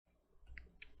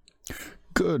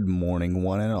Good morning,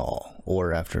 one and all,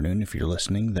 or afternoon if you're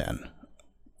listening then.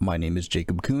 My name is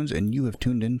Jacob Coons, and you have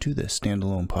tuned into this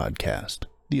standalone podcast,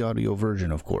 the audio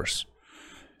version, of course.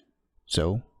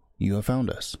 So, you have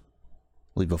found us.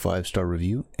 Leave a 5-star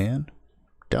review and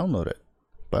download it.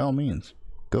 By all means,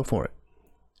 go for it.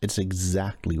 It's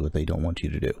exactly what they don't want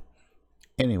you to do.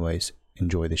 Anyways,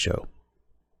 enjoy the show.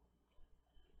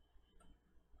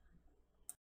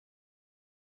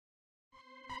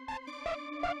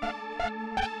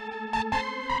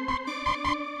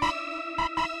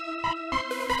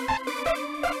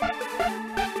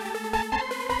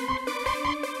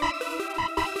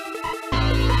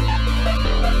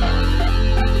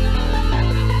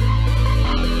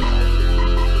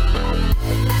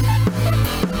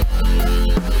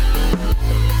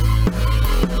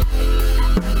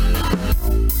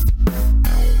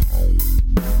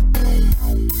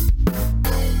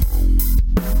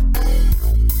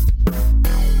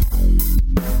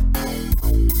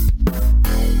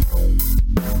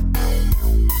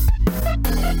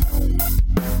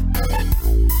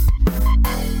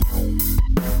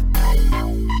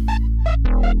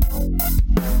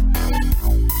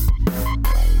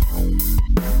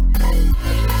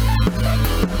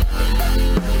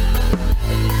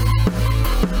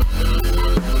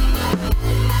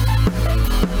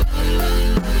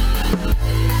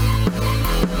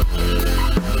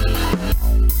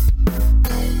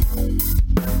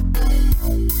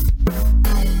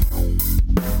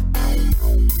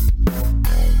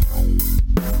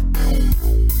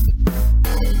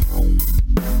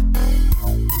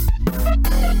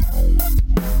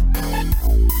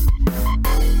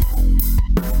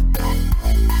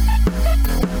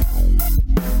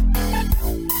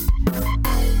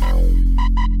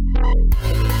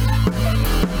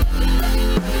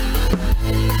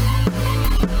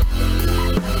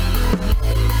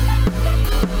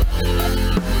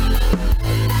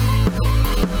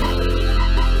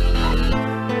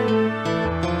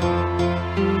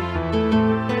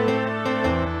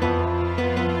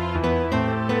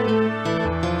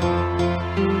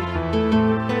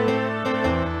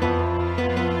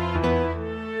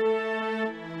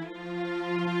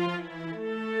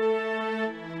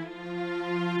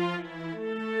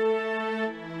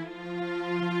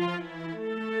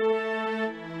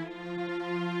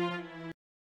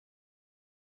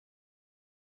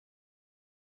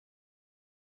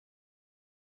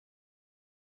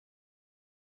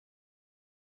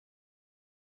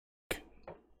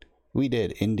 We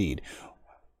did, indeed.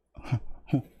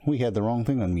 We had the wrong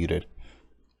thing unmuted.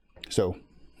 So,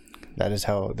 that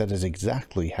is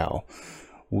exactly how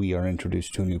we are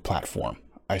introduced to a new platform,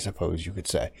 I suppose you could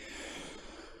say.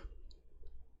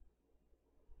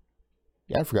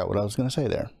 Yeah, I forgot what I was going to say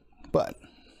there. But,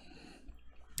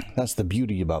 that's the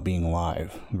beauty about being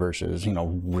live versus,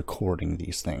 recording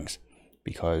these things.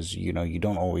 Because, you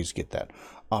don't always get that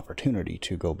opportunity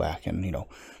to go back and,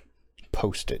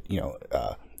 post it,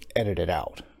 edit it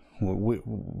out.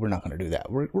 We're not going to do that.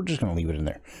 We're just going to leave it in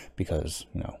there because,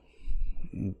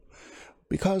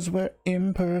 because we're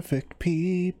imperfect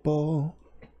people.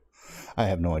 I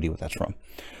have no idea what that's from,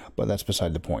 but that's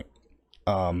beside the point.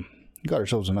 Got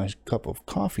ourselves a nice cup of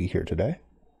coffee here today.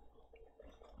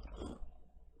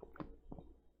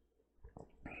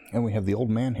 And we have the old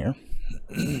man here.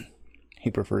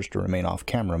 He prefers to remain off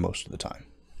camera most of the time.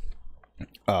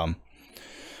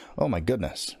 Oh my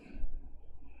goodness.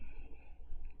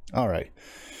 All right.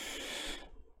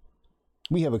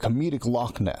 We have a comedic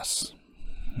Loch Ness.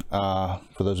 For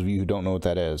those of you who don't know what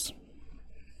that is,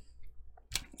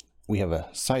 we have a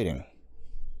sighting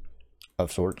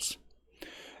of sorts.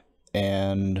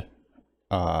 And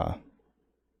we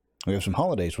have some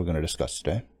holidays we're going to discuss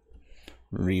today.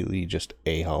 Really just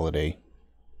a holiday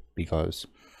because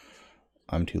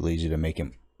I'm too lazy to make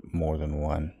it more than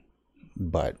one.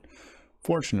 But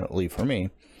fortunately for me,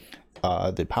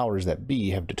 the powers that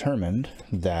be have determined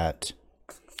that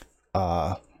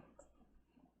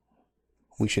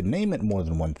we should name it more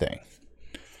than one thing.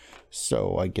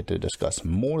 So I get to discuss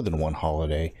more than one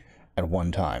holiday at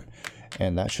one time.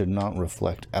 And that should not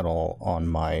reflect at all on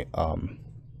my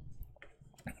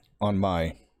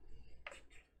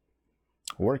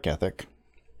work ethic.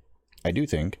 I do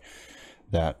think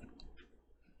that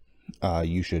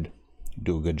you should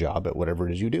do a good job at whatever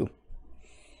it is you do.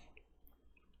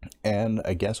 And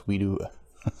I guess we do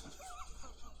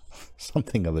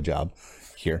something of a job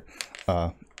here.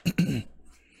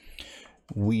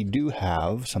 We do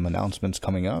have some announcements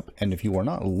coming up, and if you are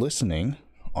not listening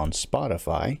on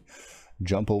Spotify,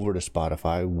 jump over to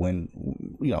Spotify when,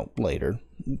 later.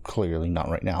 Clearly not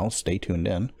right now. Stay tuned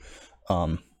in.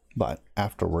 But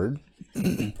afterward,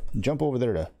 jump over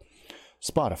there to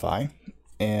Spotify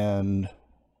and,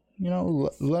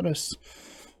 let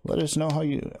us know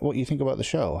what you think about the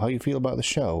show, how you feel about the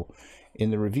show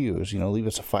in the reviews. Leave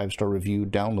us a 5-star review,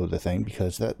 download the thing,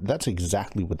 because that's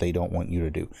exactly what they don't want you to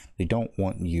do. They don't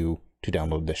want you to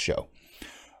download this show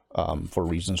for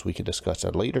reasons we could discuss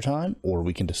at a later time, or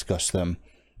we can discuss them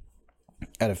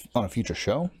on a future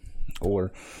show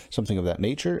or something of that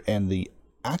nature. And the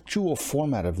actual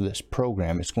format of this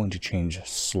program is going to change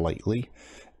slightly,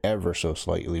 ever so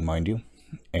slightly, mind you.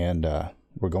 And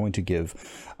we're going to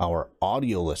give our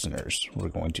audio listeners, we're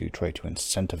going to try to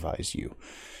incentivize you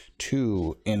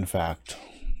to, in fact,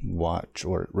 watch,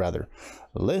 or rather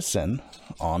listen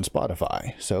on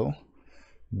Spotify. So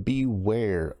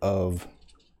beware of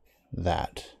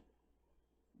that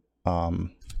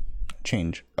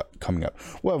change coming up.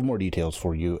 We'll have more details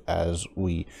for you as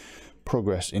we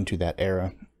progress into that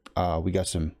era. We got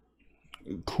some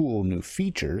cool new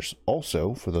features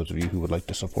also for those of you who would like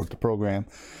to support the program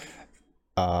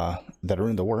that are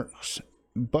in the works.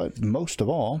 But best of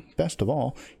all,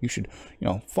 you should,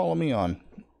 follow me on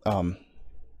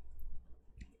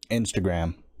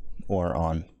Instagram, or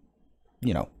on,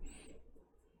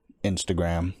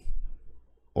 Instagram,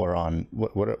 or on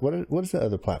what is the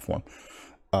other platform?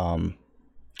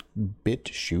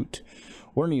 BitChute,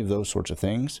 or any of those sorts of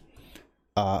things.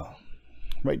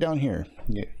 Right down here,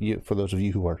 for those of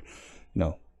you who are,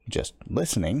 just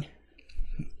listening,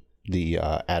 the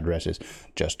address is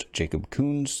just Jacob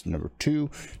Coons 2.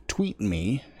 Tweet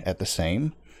me at the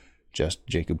same, just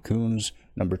Jacob Coons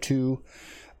 2,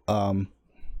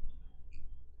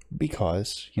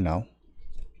 because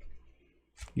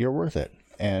you're worth it.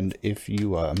 And if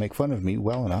you make fun of me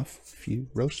well enough, if you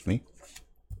roast me,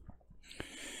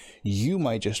 you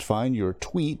might just find your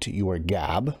tweet, your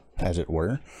gab, as it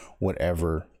were,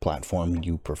 whatever platform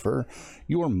you prefer,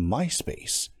 your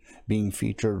MySpace, being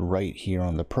featured right here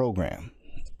on the program.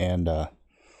 And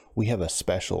we have a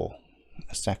special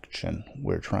section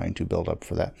we're trying to build up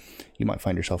for that. You might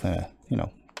find yourself in a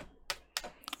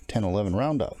 10-11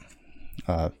 roundup.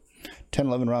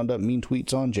 10-11 roundup, mean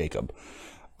tweets on Jacob.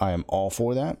 I am all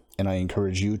for that, and I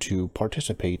encourage you to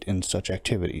participate in such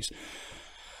activities.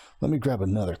 Let me grab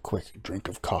another quick drink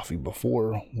of coffee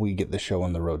before we get the show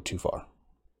on the road too far.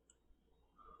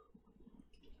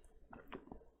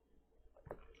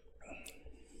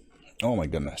 Oh my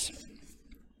goodness.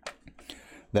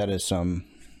 That is some...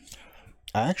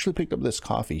 I actually picked up this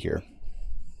coffee here.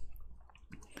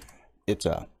 It's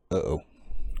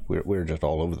we're just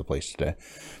all over the place today.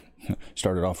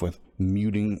 Started off with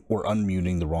muting or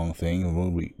unmuting the wrong thing.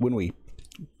 When we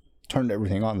turned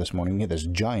everything on this morning, we had this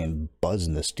giant buzz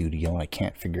in the studio, and I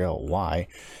can't figure out why.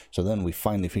 So then we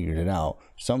finally figured it out.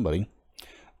 Somebody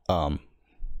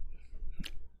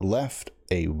left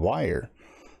a wire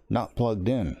not plugged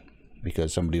in,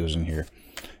 because somebody was in here,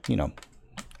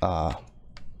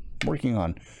 working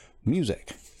on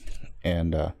music,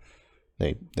 and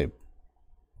they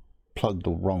plugged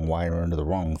the wrong wire into the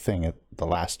wrong thing at the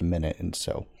last minute, and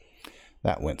so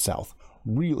that went south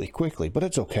really quickly. But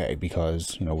it's okay,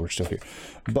 because we're still here.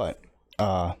 But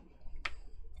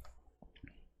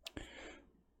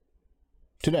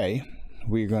today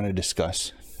we're going to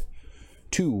discuss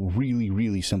two really,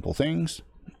 really simple things.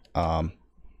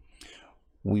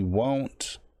 We're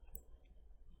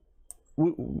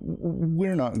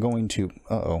not going to,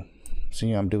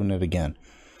 see, I'm doing it again.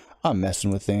 I'm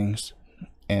messing with things,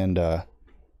 and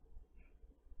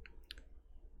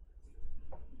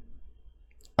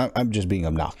I'm just being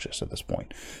obnoxious at this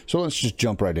point. So let's just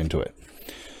jump right into it.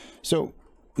 So,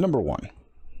 number one,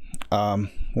 I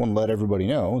want to let everybody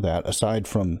know that aside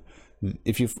from,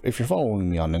 if you're following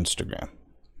me on Instagram,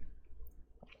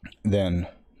 then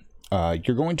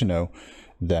you're going to know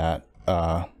that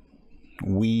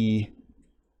we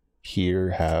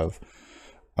here have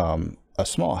a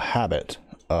small habit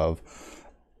of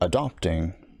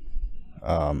adopting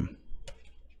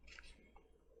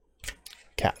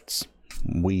cats.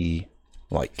 We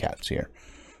like cats here.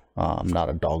 I'm not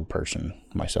a dog person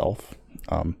myself.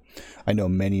 I know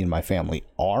many in my family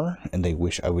are, and they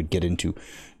wish I would get into,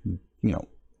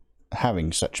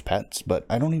 having such pets, but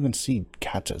I don't even see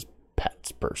cats as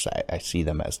pets per se. I see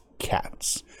them as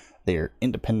cats. They are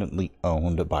independently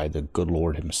owned by the good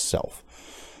Lord himself.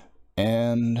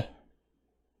 And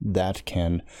that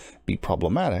can be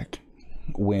problematic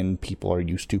when people are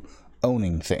used to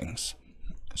owning things.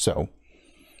 So,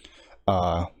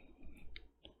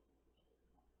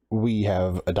 we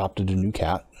have adopted a new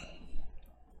cat.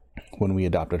 When we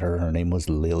adopted her, her name was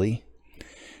Lily.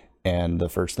 And the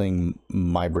first thing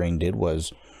my brain did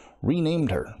was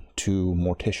renamed her to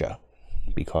Morticia,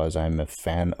 because I'm a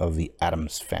fan of the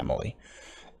Addams Family.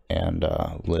 And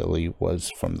Lily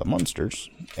was from the Munsters,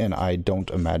 and I don't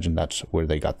imagine that's where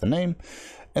they got the name.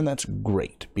 And that's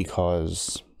great,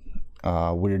 because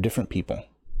we're different people.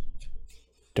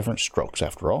 Different strokes,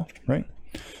 after all, right?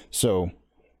 So,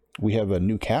 we have a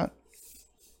new cat.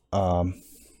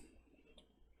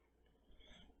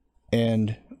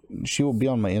 And she will be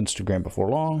on my Instagram before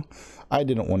long. I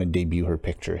didn't want to debut her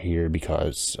picture here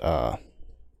because,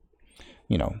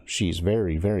 you know, she's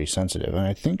very, very sensitive. And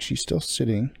I think she's still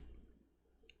sitting.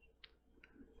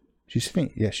 She's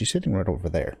sitting right over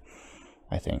there,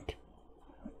 I think.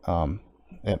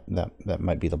 That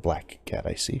might be the black cat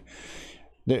I see.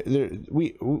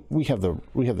 We have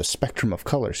the spectrum of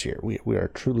colors here. We are a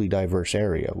truly diverse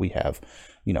area. We have,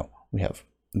 you know, we have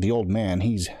the old man.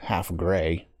 He's half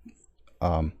gray.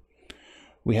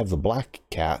 We have the black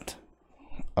cat,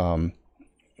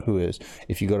 who is,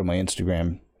 if you go to my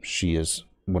Instagram, she is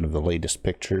one of the latest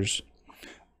pictures.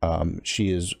 She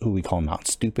is who we call not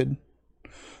stupid.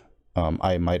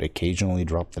 I might occasionally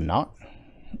drop the not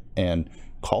and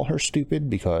call her stupid,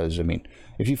 because I mean,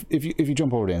 if you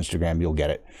jump over to Instagram, you'll get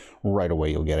it right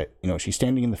away. You'll get it. You know, she's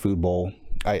standing in the food bowl.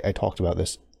 I talked about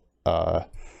this, I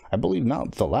believe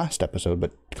not the last episode,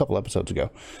 but a couple episodes ago.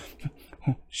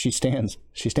 She stands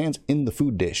in the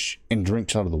food dish and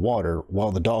drinks out of the water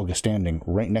while the dog is standing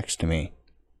right next to me,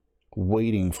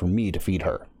 waiting for me to feed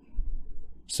her.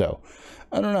 So,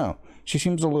 I don't know. She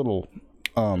seems a little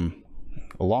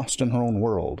lost in her own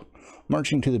world,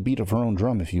 marching to the beat of her own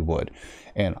drum, if you would.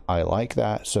 And I like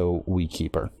that, so we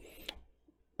keep her.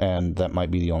 And that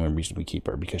might be the only reason we keep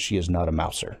her, because she is not a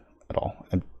mouser at all.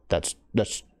 And that's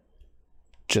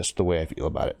just the way I feel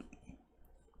about it.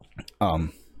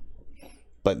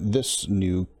 But this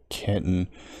new cat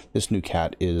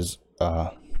is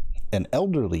an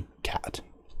elderly cat.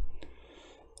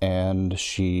 And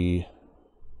she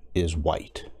is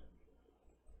white.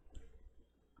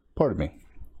 Pardon me.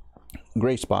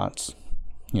 Gray spots,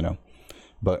 you know.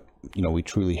 But, you know, we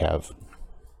truly have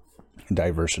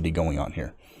diversity going on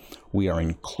here. We are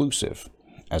inclusive,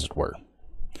 as it were.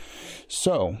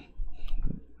 So,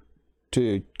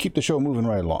 to keep the show moving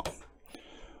right along,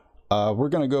 we're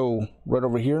going to go right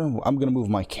over here. I'm going to move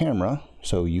my camera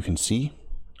so you can see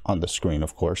on the screen,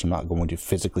 of course. I'm not going to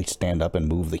physically stand up and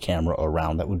move the camera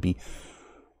around. That would be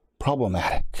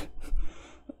problematic.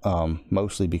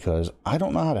 Mostly because I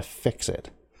don't know how to fix it.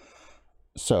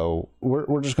 So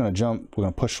we're just going to jump. We're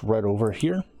going to push right over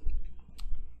here.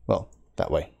 Well, that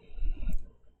way.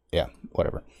 Yeah,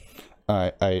 whatever.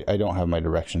 I don't have my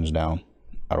directions down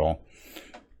at all.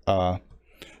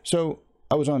 So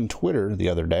I was on Twitter the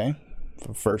other day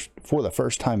for the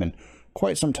first time in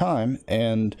quite some time,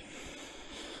 and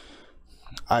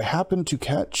I happened to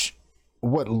catch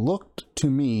what looked to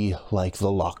me like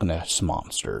the Loch Ness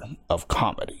monster of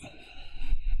comedy.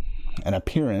 An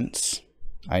appearance,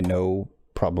 I know,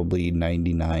 probably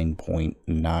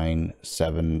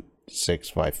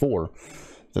 99.97654,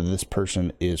 that this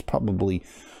person is probably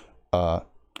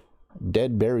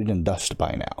dead, buried in dust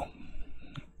by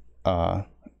now.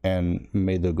 And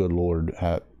may the good Lord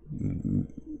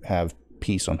have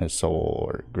peace on his soul,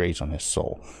 or grace on his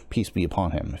soul. Peace be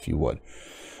upon him, if you would.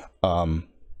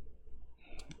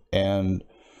 And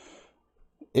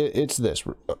it's this.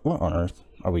 What on earth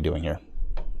are we doing here?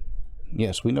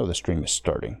 Yes, we know the stream is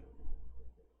starting.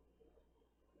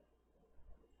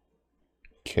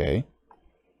 Okay.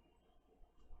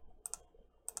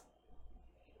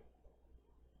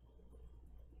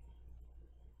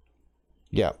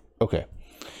 Yeah, okay.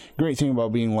 Great thing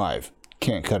about being live,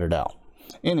 can't cut it out.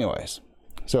 Anyways,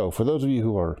 so for those of you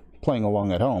who are playing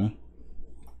along at home,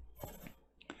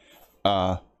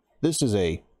 this is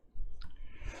a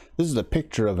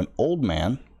picture of an old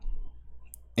man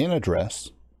in a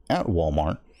dress at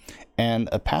Walmart, and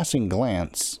at a passing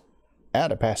glance,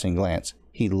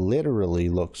 he literally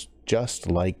looks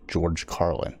just like George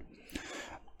Carlin.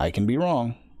 I can be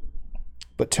wrong,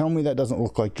 but tell me that doesn't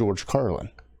look like George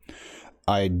Carlin.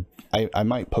 I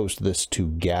might post this to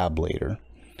Gab later,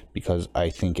 because I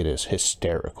think it is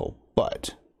hysterical,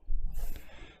 but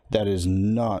that is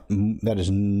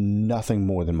nothing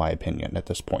more than my opinion at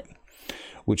this point,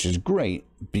 which is great,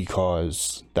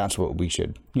 because that's what we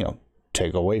should, you know,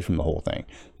 take away from the whole thing,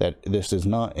 that this is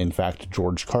not in fact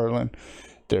George Carlin,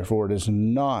 therefore it is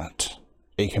not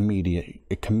a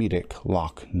comedic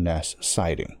Loch Ness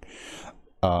sighting.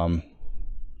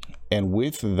 And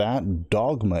with that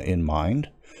dogma in mind,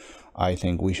 I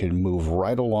think we should move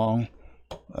right along.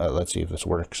 Let's see if this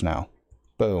works now.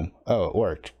 Boom. Oh, it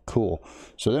worked. Cool.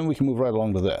 So then we can move right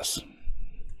along to this.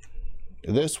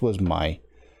 This was my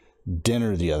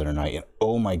dinner the other night, and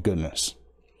oh my goodness,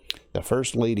 the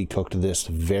First Lady cooked this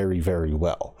very, very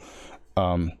well.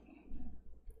 And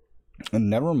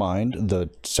never mind the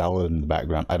salad in the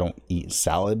background. I don't eat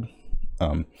salad.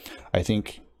 I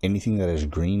think anything that is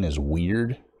green is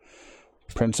weird,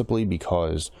 principally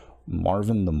because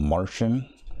Marvin the Martian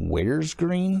wears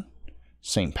green.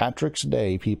 St. Patrick's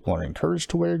Day, people are encouraged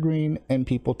to wear green, and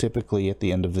people typically at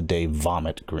the end of the day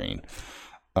vomit green.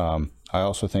 I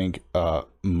also think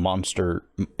Monster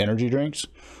energy drinks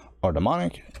are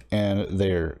demonic, and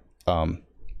their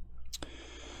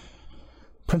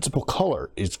principal color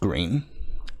is green,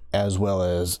 as well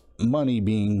as money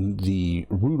being the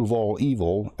root of all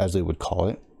evil, as they would call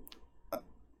it.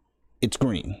 It's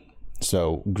green.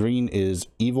 So green is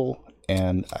evil,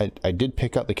 and I did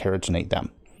pick out the carrots and ate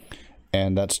them.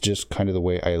 And that's just kind of the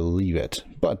way I leave it.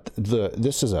 But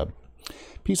this is a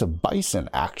piece of bison,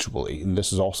 actually, and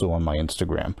this is also on my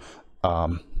Instagram.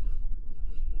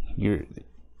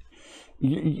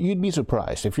 You'd be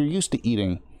surprised if you're used to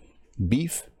eating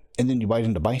beef and then you bite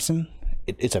into bison.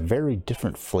 It's a very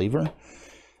different flavor,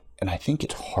 and I think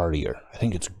it's heartier. I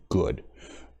think it's good.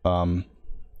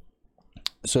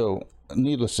 So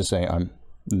needless to say, I'm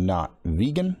not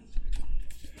vegan,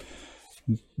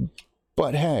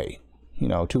 but hey, you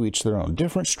know, to each their own.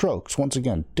 Different strokes. Once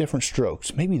again, different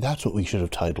strokes. Maybe that's what we should have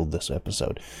titled this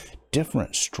episode.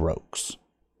 Different strokes.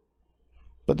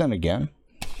 But then again,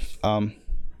 Comedic,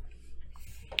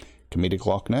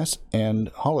 Loch Ness, and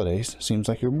Holidays seems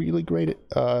like a really great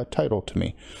title to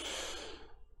me.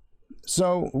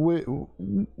 So,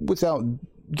 without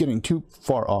getting too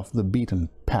far off the beaten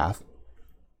path,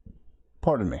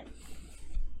 pardon me.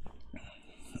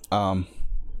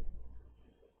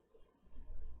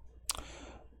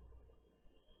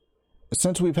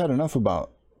 Since we've had enough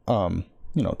about,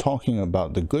 talking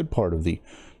about the good part of the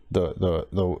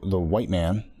white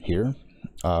man here,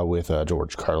 with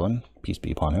George Carlin, peace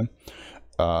be upon him,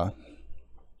 I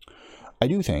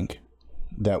do think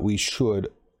that we should,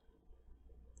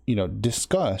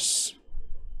 discuss,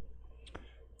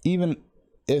 even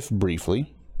if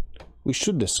briefly, we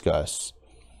should discuss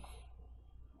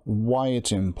why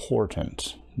it's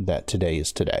important that today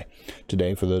is today.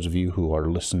 Today, for those of you who are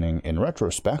listening in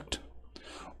retrospect,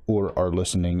 or are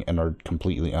listening and are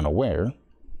completely unaware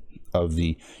of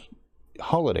the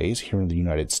holidays here in the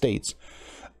United States,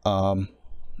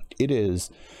 it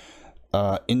is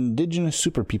Indigenous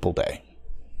Super People Day.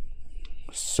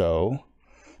 So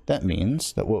that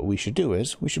means that what we should do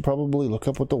is we should probably look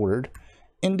up what the word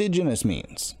indigenous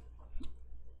means,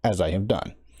 as I have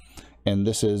done. And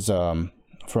this is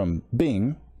from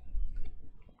Bing.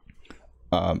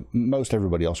 Most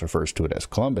everybody else refers to it as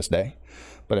Columbus Day,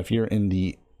 but if you're in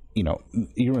the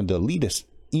you're in the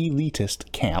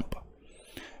elitist camp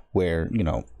where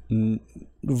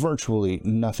virtually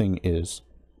nothing is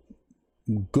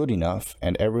good enough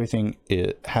and everything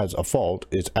has a fault,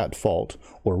 is at fault,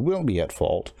 or will be at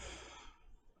fault,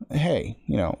 hey,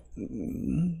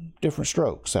 different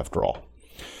strokes after all.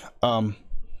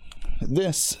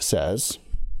 This says,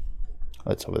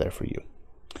 that's over there for you.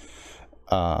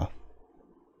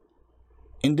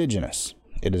 Indigenous.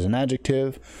 It is an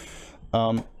adjective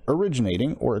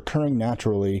originating or occurring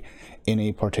naturally in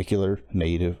a particular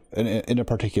in a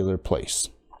particular place.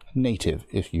 Native,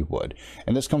 if you would.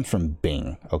 And this comes from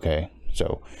Bing, okay?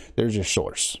 So there's your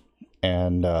source.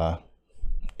 And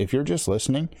if you're just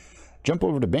listening, jump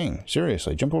over to Bing.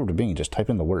 Seriously, jump over to Bing. Just type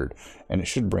in the word, and it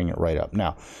should bring it right up.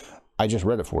 Now, I just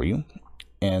read it for you,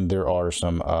 and there are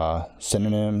some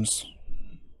synonyms.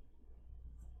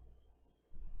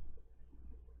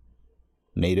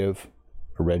 Native,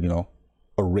 original,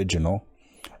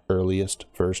 earliest,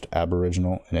 first,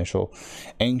 aboriginal, initial,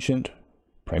 ancient,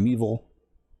 primeval,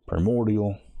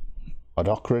 primordial,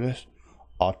 autocratus,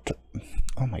 oh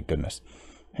my goodness,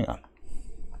 hang on.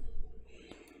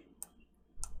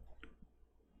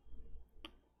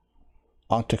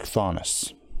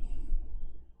 Autochthonous.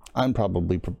 I'm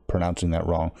probably pronouncing that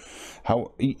wrong. I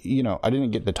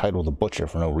didn't get the title The Butcher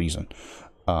for no reason.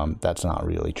 That's not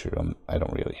really true. I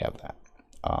don't really have that.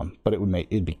 But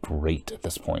it'd be great at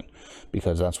this point,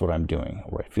 because that's what I'm doing,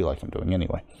 or I feel like I'm doing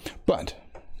anyway. But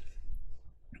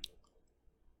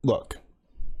look,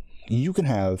 you can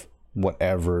have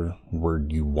whatever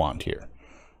word you want here.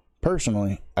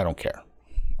 Personally, I don't care.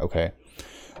 Okay?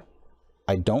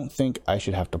 I don't think I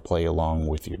should have to play along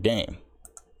with your game.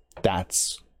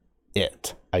 That's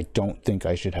it. I don't think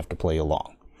I should have to play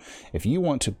along. If you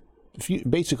want to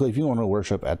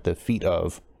worship at the feet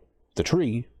of the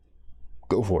tree,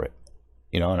 go for it.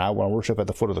 And I want to worship at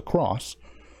the foot of the cross,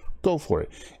 go for it.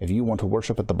 If you want to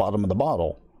worship at the bottom of the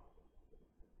bottle,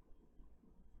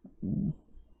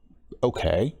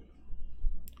 Okay,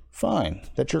 fine,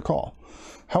 that's your call.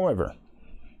 However,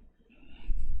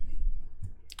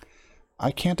 I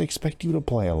can't expect you to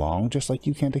play along, just like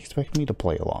you can't expect me to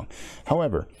play along.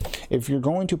 However, if you're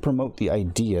going to promote the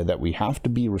idea that we have to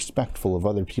be respectful of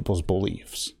other people's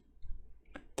beliefs,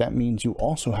 that means you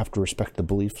also have to respect the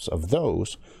beliefs of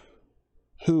those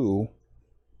who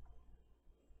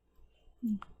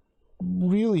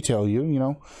really tell you, you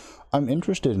know, I'm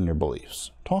interested in your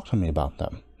beliefs. Talk to me about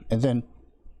them. And then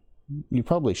you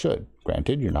probably should.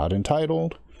 Granted, you're not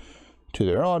entitled to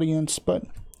their audience, but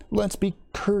let's be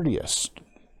courteous.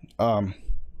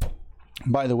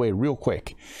 By the way, real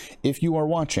quick, if you are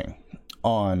watching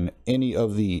on any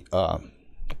of the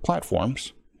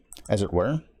platforms, as it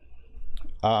were,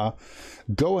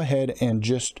 go ahead and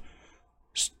just,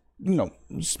 you know,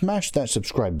 smash that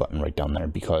subscribe button right down there,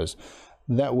 because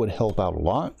that would help out a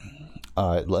lot.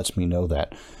 It lets me know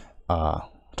that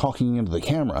talking into the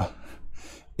camera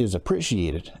is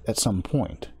appreciated at some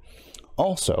point.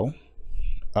 Also,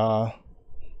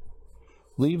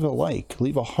 leave a like,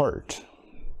 leave a heart.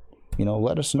 You know,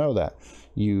 let us know that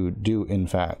you do in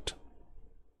fact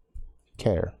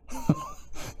care.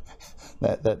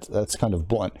 That's kind of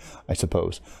blunt, I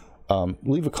suppose.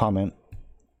 Leave a comment.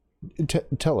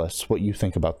 Tell us what you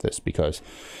think about this, because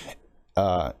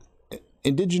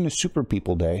Indigenous Super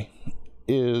People Day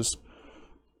is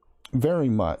very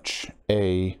much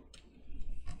a,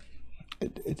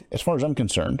 as far as I'm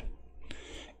concerned,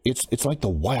 it's like the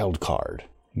wild card,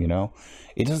 you know?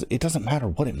 It doesn't matter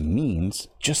what it means,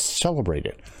 just celebrate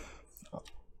it.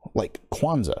 Like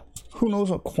Kwanzaa. Who knows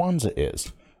what Kwanzaa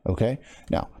is? Okay?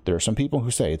 Now, there are some people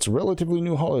who say it's a relatively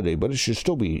new holiday, but it should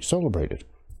still be celebrated.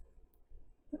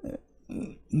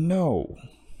 No.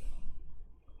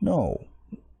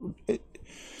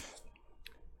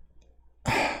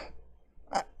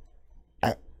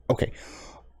 Okay.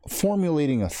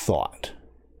 Formulating a thought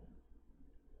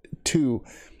to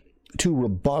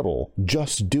rebuttal,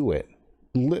 just do it,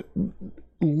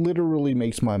 literally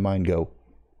makes my mind go,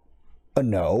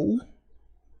 no?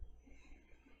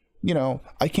 You know,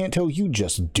 I can't tell you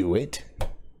just do it.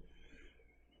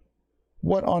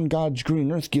 What on God's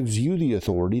green earth gives you the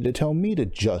authority to tell me to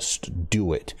just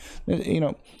do it? You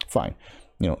know, fine.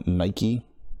 You know, Nike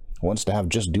wants to have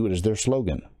just do it as their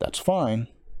slogan. That's fine.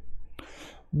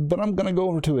 But I'm going to go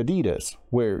over to Adidas,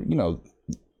 where, you know,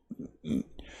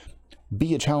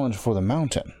 be a challenge for the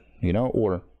mountain, you know,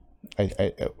 or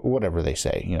whatever they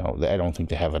say, you know. I don't think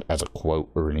they have it as a quote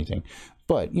or anything.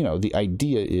 But, you know, the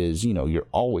idea is, you know, you're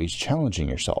always challenging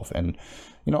yourself. And,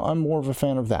 you know, I'm more of a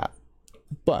fan of that.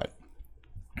 But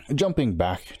jumping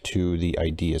back to the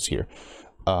ideas here,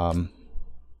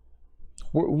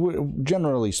 we're,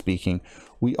 generally speaking,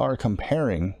 we are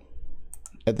comparing,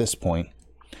 at this point,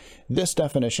 this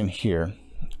definition here,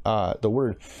 the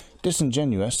word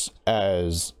disingenuous,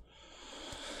 as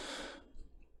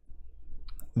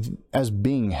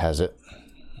Bing has it.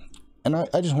 And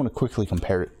I just want to quickly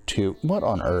compare it to, what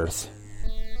on earth?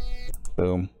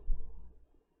 Boom.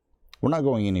 We're not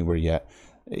going anywhere yet.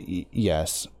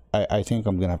 Yes, I think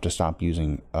I'm going to have to stop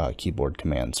using keyboard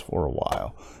commands for a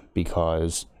while,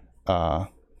 because the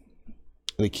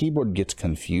keyboard gets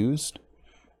confused,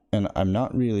 and I'm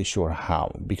not really sure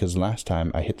how, because last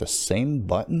time I hit the same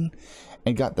button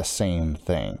and got the same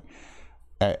thing.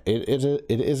 It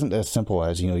isn't as simple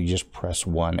as, you know, you just press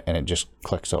one and it just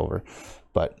clicks over.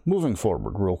 But moving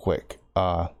forward real quick,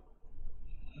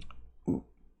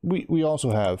 we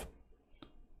also have,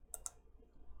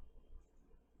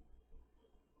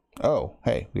 oh,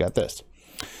 hey, we got this.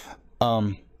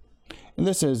 And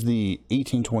this is the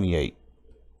 1828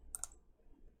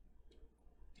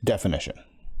 definition.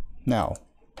 Now,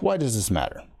 why does this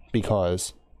matter?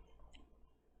 Because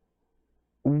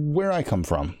where I come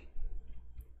from,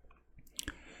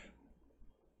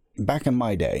 back in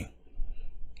my day,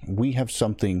 we have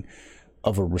something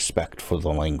of a respect for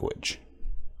the language,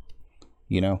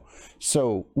 you know?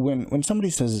 So when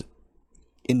somebody says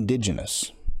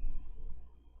indigenous,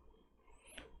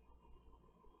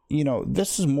 you know,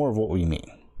 this is more of what we mean.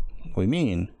 We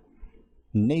mean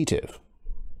native,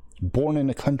 born in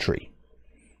a country,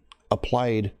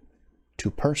 applied to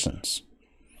persons.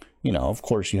 You know, of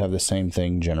course, you have the same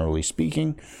thing, generally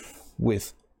speaking,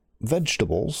 with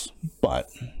vegetables, but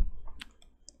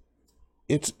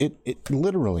it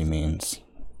literally means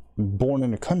born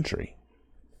in a country,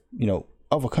 you know,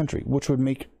 of a country, which would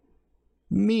make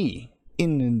me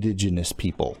an indigenous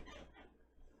people.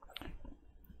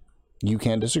 You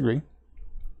can disagree.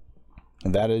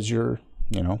 That is your,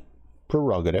 you know,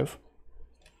 prerogative.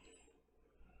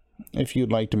 If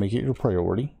you'd like to make it your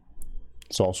priority,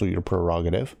 it's also your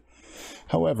prerogative.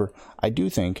 However, I do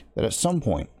think that at some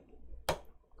point,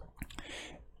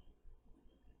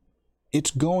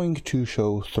 it's going to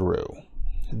show through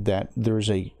that there's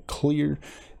a clear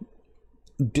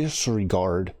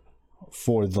disregard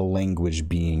for the language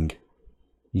being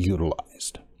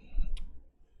utilized.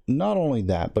 Not only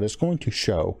that, but it's going to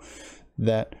show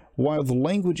that while the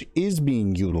language is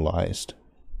being utilized,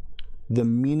 the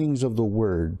meanings of the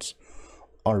words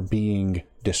are being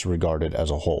disregarded as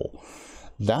a whole.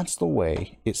 That's the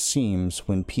way it seems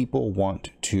when people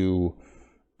want to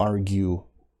argue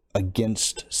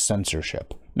against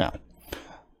censorship. Now,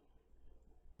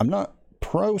 I'm not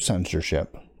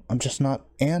pro-censorship, I'm just not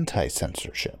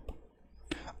anti-censorship.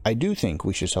 I do think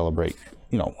we should celebrate,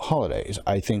 holidays.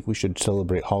 I think we should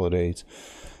celebrate holidays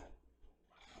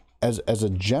as a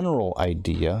general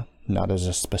idea, not as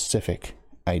a specific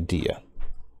idea.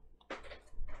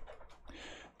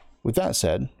 With that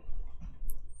said,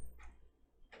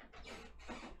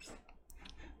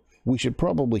 we should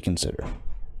probably consider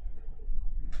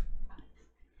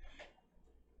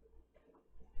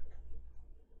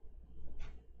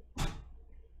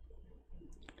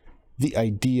the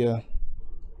idea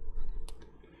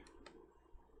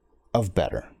of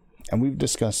better. And we've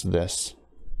discussed this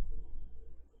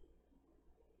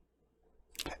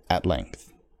at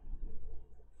length.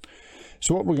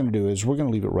 So what we're going to do is we're going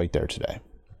to leave it right there today.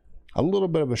 A little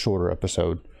bit of a shorter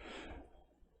episode.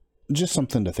 Just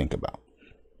something to think about.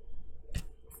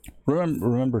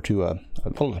 Remember to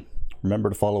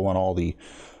follow on all the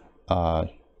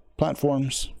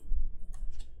platforms.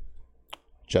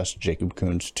 Just Jacob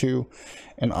Coons 2.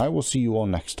 And I will see you all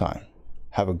next time.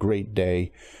 Have a great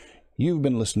day. You've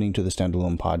been listening to the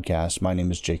Standalone Podcast. My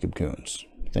name is Jacob Coons.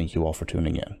 Thank you all for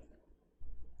tuning in.